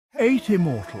Eight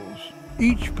immortals,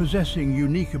 each possessing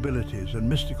unique abilities and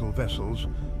mystical vessels,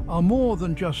 are more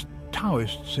than just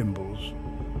Taoist symbols.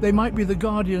 They might be the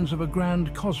guardians of a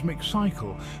grand cosmic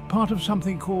cycle, part of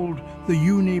something called the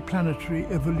Uni-Planetary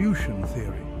Evolution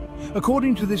Theory.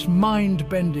 According to this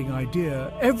mind-bending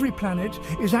idea, every planet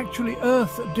is actually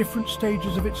Earth at different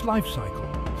stages of its life cycle.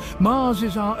 Mars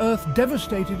is our Earth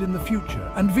devastated in the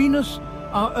future, and Venus,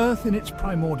 our Earth in its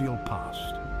primordial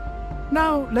past.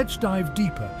 Now let's dive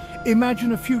deeper.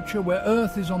 Imagine a future where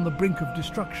Earth is on the brink of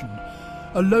destruction.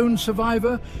 A lone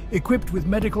survivor, equipped with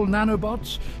medical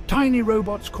nanobots, tiny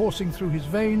robots coursing through his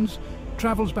veins,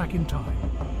 travels back in time.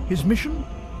 His mission?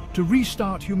 To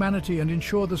restart humanity and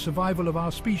ensure the survival of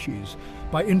our species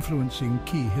by influencing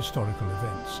key historical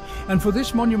events. And for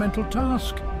this monumental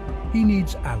task, he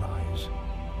needs allies.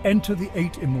 Enter the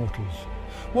Eight Immortals.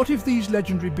 What if these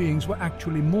legendary beings were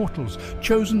actually mortals,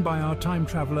 chosen by our time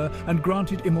traveler and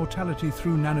granted immortality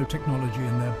through nanotechnology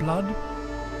in their blood?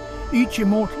 Each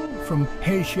immortal, from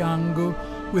He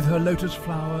Xianggu with her lotus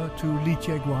flower to Li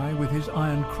Jieguai with his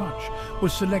iron crutch,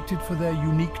 was selected for their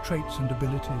unique traits and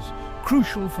abilities,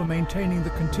 crucial for maintaining the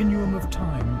continuum of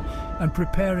time and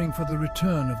preparing for the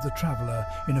return of the traveler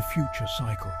in a future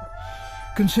cycle.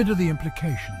 Consider the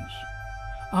implications.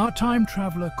 Our time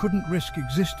traveler couldn't risk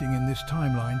existing in this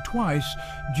timeline twice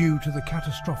due to the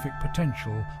catastrophic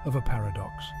potential of a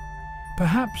paradox.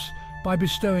 Perhaps by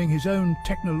bestowing his own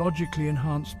technologically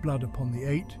enhanced blood upon the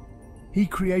Eight, he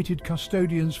created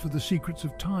custodians for the secrets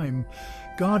of time,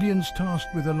 guardians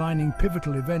tasked with aligning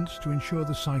pivotal events to ensure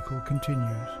the cycle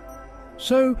continues.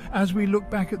 So, as we look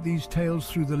back at these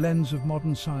tales through the lens of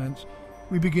modern science,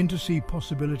 we begin to see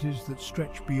possibilities that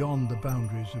stretch beyond the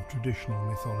boundaries of traditional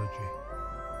mythology.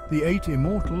 The Eight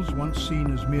Immortals, once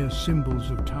seen as mere symbols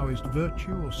of Taoist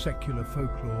virtue or secular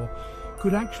folklore,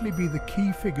 could actually be the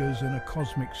key figures in a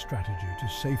cosmic strategy to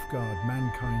safeguard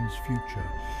mankind's future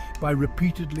by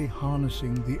repeatedly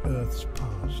harnessing the Earth's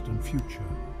past and future.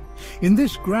 In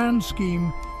this grand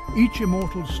scheme, each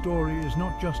immortal's story is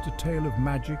not just a tale of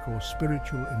magic or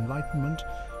spiritual enlightenment,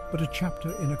 but a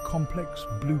chapter in a complex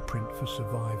blueprint for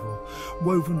survival,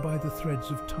 woven by the threads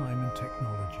of time and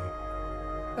technology.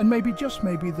 And maybe, just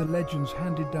maybe, the legends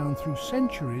handed down through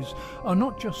centuries are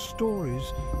not just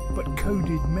stories, but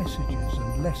coded messages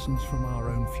and lessons from our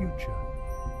own future.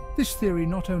 This theory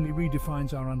not only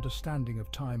redefines our understanding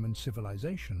of time and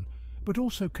civilization, but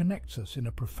also connects us in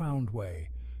a profound way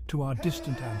to our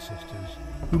distant ancestors,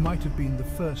 who might have been the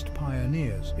first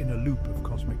pioneers in a loop of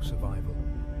cosmic survival.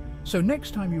 So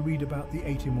next time you read about the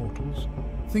Eight Immortals,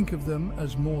 think of them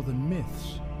as more than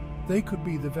myths. They could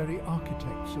be the very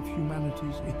architects of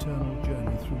humanity's eternal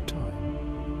journey through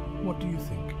time. What do you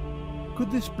think?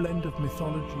 Could this blend of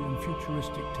mythology and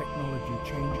futuristic technology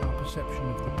change our perception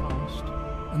of the past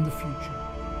and the future?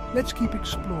 Let's keep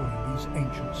exploring these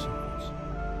ancient secrets,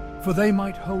 for they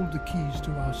might hold the keys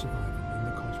to our survival in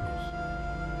the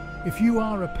cosmos. If you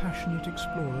are a passionate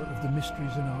explorer of the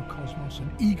mysteries in our cosmos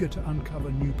and eager to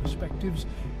uncover new perspectives,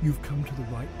 you've come to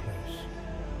the right place.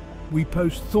 We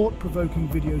post thought-provoking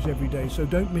videos every day, so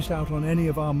don't miss out on any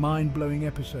of our mind-blowing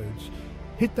episodes.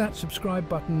 Hit that subscribe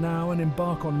button now and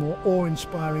embark on more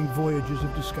awe-inspiring voyages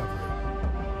of discovery.